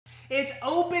It's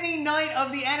opening night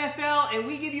of the NFL, and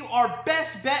we give you our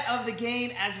best bet of the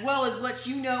game, as well as let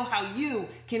you know how you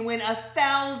can win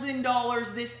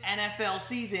 $1,000 this NFL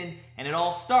season, and it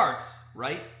all starts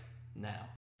right now.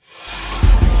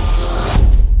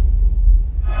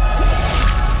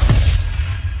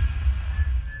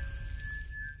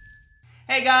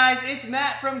 Hey guys, it's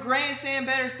Matt from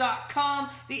GrandstandBettors.com.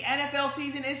 The NFL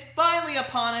season is finally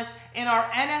upon us, and our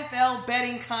NFL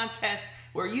betting contest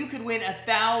where you could win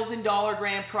 $1,000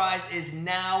 grand prize is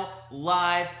now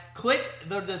live. Click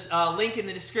the link in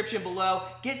the description below.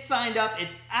 Get signed up.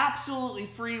 It's absolutely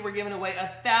free. We're giving away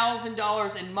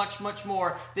 $1,000 and much, much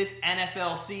more this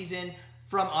NFL season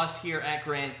from us here at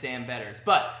Grandstand Bettors.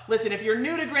 But listen, if you're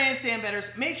new to Grandstand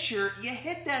Bettors, make sure you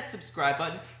hit that subscribe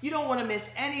button. You don't want to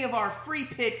miss any of our free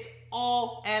picks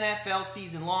all NFL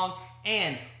season long.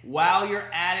 And while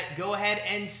you're at it, go ahead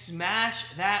and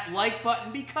smash that like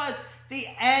button because the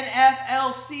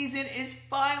NFL season is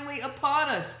finally upon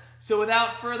us. So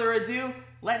without further ado,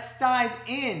 let's dive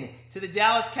in to the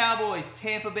Dallas Cowboys,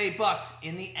 Tampa Bay Bucs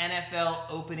in the NFL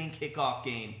opening kickoff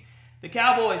game. The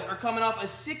Cowboys are coming off a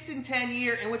 6-10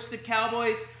 year in which the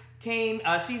Cowboys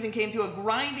season came to a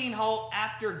grinding halt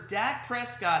after Dak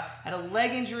Prescott had a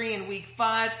leg injury in Week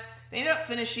 5. They ended up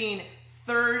finishing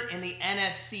third in the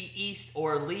NFC East,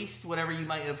 or least, whatever you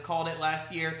might have called it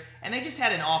last year, and they just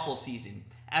had an awful season.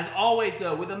 As always,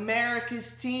 though, with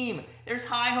America's team, there's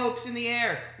high hopes in the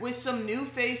air with some new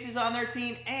faces on their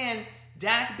team, and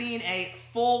Dak being a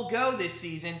full go this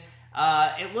season,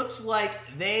 it looks like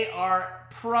they are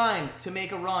primed to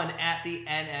make a run at the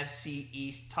NFC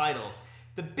East title.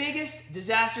 The biggest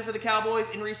disaster for the Cowboys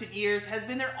in recent years has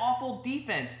been their awful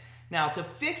defense. Now, to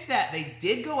fix that, they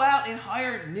did go out and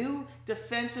hire new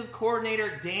defensive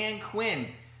coordinator Dan Quinn.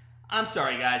 I'm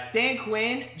sorry, guys. Dan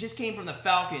Quinn just came from the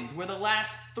Falcons, where the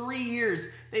last 3 years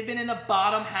they've been in the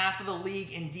bottom half of the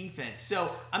league in defense.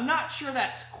 So I'm not sure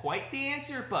that's quite the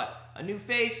answer, but a new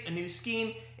face, a new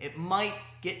scheme, it might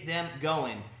get them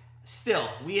going. Still,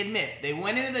 we admit, they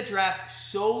went into the draft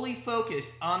solely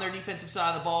focused on their defensive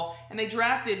side of the ball, and they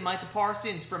drafted Micah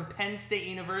Parsons from Penn State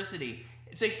University.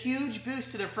 It's a huge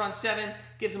boost to their front seven,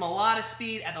 gives them a lot of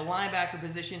speed at the linebacker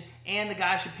position, and the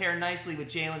guy should pair nicely with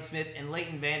Jalen Smith and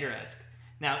Leighton Vander Esch.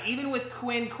 Now, even with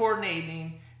Quinn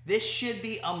coordinating, this should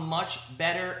be a much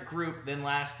better group than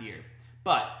last year.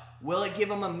 But will it give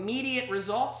them immediate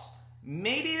results?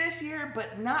 Maybe this year,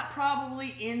 but not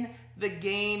probably in the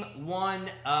Game 1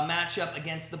 matchup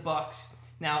against the Bucs.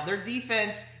 Now, their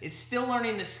defense is still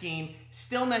learning the scheme,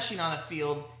 still meshing on the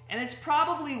field, and it's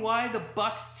probably why the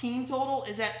Bucs team total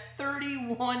is at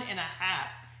 31.5.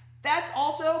 That's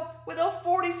also with a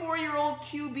 44-year-old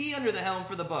QB under the helm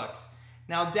for the Bucs.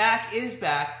 Now, Dak is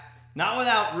back, not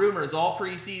without rumors all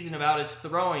preseason about his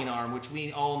throwing arm, which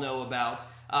we all know about,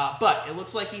 but it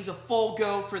looks like he's a full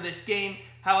go for this game.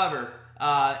 However,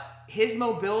 his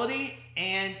mobility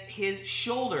and his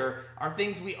shoulder are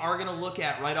things we are going to look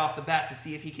at right off the bat to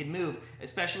see if he can move,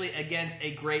 especially against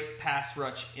a great pass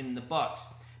rush in the Bucs.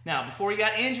 Now, before he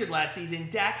got injured last season,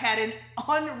 Dak had an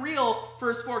unreal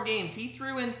first 4 games. He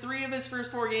threw in 3 of his first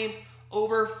 4 games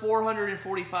over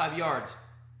 445 yards.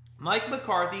 Mike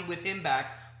McCarthy, with him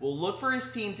back, will look for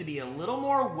his team to be a little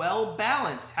more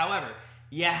well-balanced. However,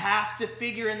 you have to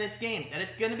figure in this game that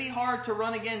it's going to be hard to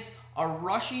run against a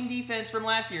rushing defense from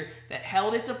last year that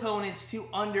held its opponents to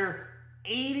under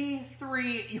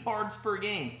 83 yards per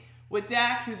game. With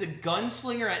Dak, who's a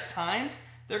gunslinger at times,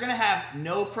 they're going to have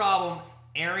no problem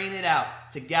airing it out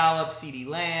to Gallup, CeeDee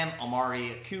Lamb,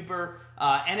 Amari Cooper.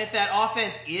 And if that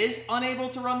offense is unable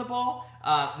to run the ball,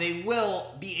 they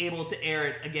will be able to air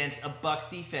it against a Bucs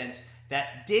defense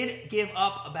that did give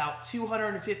up about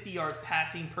 250 yards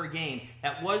passing per game.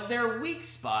 That was their weak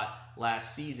spot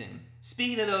last season.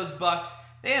 Speaking of those Bucs,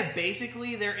 they have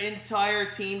basically their entire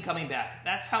team coming back.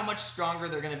 That's how much stronger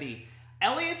they're going to be.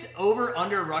 Elliott's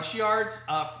over-under rush yards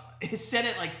is set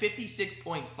at like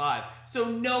 56.5. So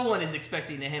no one is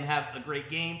expecting him to have a great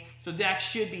game. So Dak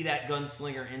should be that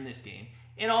gunslinger in this game.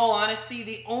 In all honesty,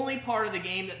 the only part of the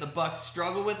game that the Bucs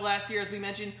struggled with last year, as we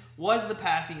mentioned, was the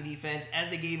passing defense,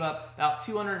 as they gave up about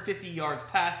 250 yards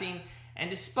passing. And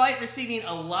despite receiving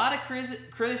a lot of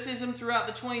criticism throughout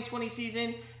the 2020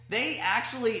 season, they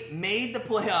actually made the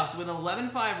playoffs with an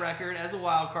 11-5 record as a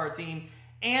wild card team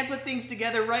and put things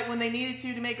together right when they needed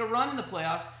to make a run in the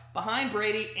playoffs behind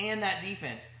Brady and that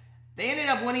defense. They ended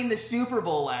up winning the Super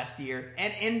Bowl last year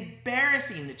and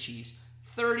embarrassing the Chiefs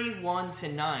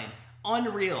 31-9.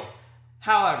 Unreal.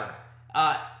 However,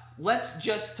 let's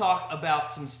just talk about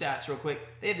some stats real quick.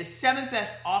 They had the 7th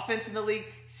best offense in the league,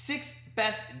 6th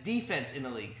best defense in the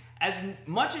league. As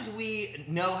much as we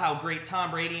know how great Tom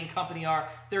Brady and company are,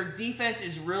 their defense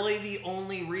is really the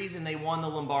only reason they won the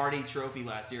Lombardi Trophy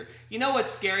last year. You know what's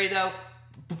scary, though?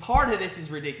 Part of this is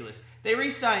ridiculous. They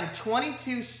re-signed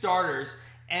 22 starters,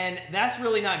 and that's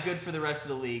really not good for the rest of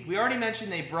the league. We already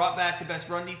mentioned they brought back the best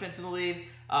run defense in the league,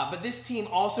 but this team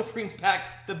also brings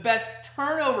back the best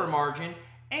turnover margin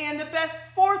and the best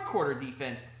fourth quarter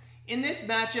defense. In this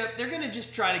matchup, they're going to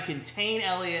just try to contain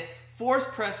Elliott,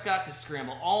 force Prescott to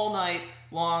scramble all night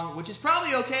long, which is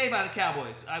probably okay by the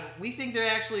Cowboys. We think they're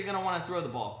actually going to want to throw the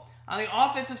ball. On the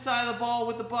offensive side of the ball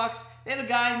with the Bucs, they had a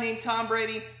guy named Tom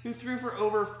Brady who threw for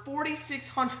over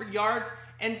 4,600 yards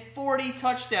and 40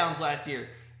 touchdowns last year.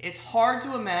 It's hard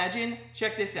to imagine.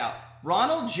 Check this out.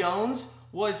 Ronald Jones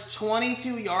was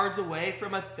 22 yards away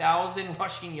from 1,000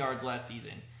 rushing yards last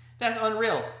season. That's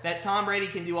unreal that Tom Brady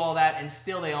can do all that and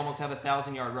still they almost have a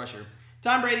 1,000-yard rusher.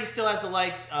 Tom Brady still has the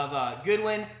likes of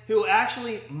Goodwin, who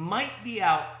actually might be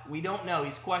out. We don't know.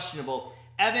 He's questionable.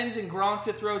 Evans and Gronk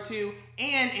to throw to,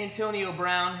 and Antonio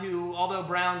Brown, who, although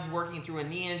Brown's working through a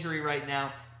knee injury right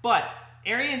now, but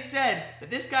Arians said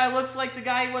that this guy looks like the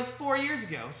guy he was 4 years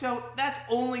ago, so that's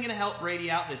only going to help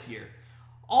Brady out this year.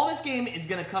 All this game is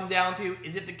going to come down to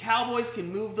is if the Cowboys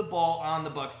can move the ball on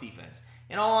the Bucs defense.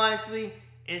 In all honesty,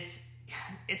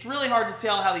 it's really hard to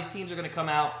tell how these teams are going to come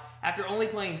out after only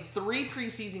playing 3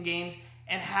 preseason games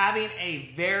and having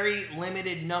a very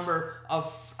limited number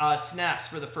of snaps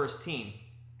for the first team.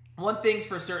 One thing's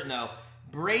for certain, though.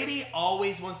 Brady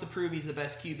always wants to prove he's the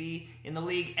best QB in the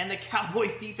league, and the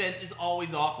Cowboys' defense is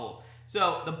always awful.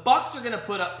 So the Bucs are going to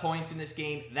put up points in this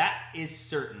game. That is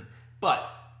certain. But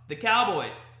the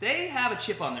Cowboys, they have a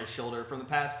chip on their shoulder from the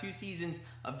past 2 seasons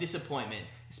of disappointment,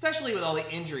 especially with all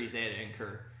the injuries they had to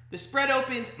incur. The spread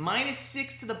opened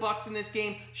 -6 to the Bucs in this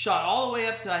game, shot all the way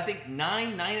up to, I think,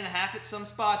 9.5 at some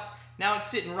spots. Now it's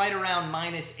sitting right around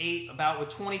 -8, about with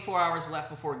 24 hours left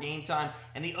before game time,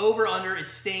 and the over-under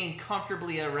is staying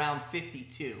comfortably at around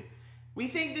 52. We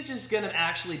think this is going to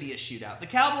actually be a shootout. The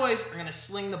Cowboys are going to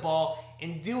sling the ball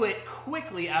and do it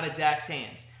quickly out of Dak's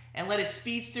hands and let his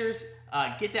speedsters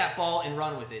get that ball and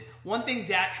run with it. One thing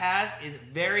Dak has is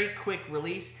very quick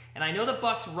release, and I know the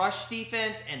Bucs' rush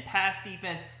defense and pass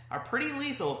defense are pretty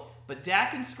lethal, but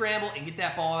Dak can scramble and get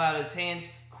that ball out of his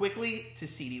hands quickly to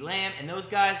CeeDee Lamb, and those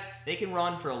guys, they can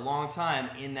run for a long time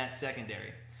in that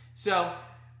secondary. So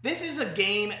this is a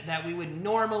game that we would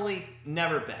normally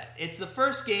never bet. It's the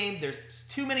first game. There's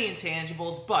too many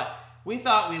intangibles, but we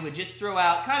thought we would just throw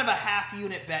out kind of a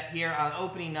half-unit bet here on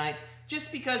opening night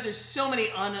just because there's so many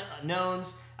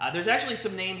unknowns. There's actually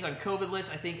some names on COVID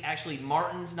lists. I think actually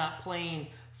Martin's not playing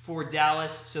for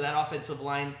Dallas, so that offensive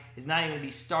line is not even going to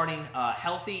be starting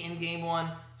healthy in game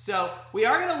 1. So we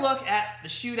are going to look at the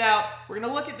shootout. We're going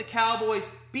to look at the Cowboys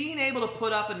being able to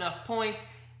put up enough points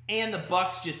and the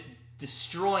Bucs just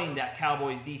destroying that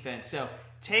Cowboys defense. So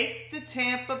take the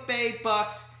Tampa Bay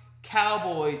Bucs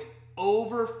Cowboys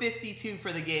over 52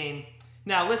 for the game.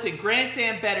 Now listen,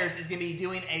 Grandstand Bettors is going to be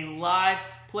doing a live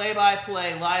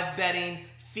play-by-play, live betting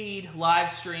feed, live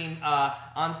stream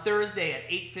on Thursday at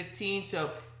 8:15.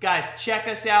 So guys, check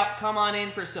us out. Come on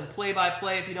in for some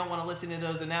play-by-play if you don't want to listen to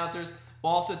those announcers.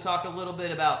 We'll also talk a little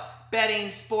bit about betting,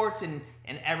 sports, and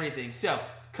everything. So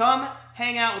come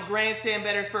hang out with Grandstand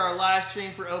Bettors for our live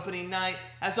stream for opening night.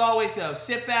 As always, though,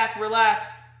 sit back,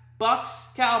 relax.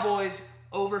 Bucs, Cowboys,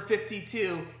 over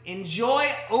 52.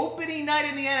 Enjoy opening night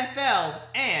in the NFL,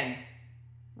 and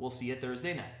we'll see you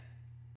Thursday night.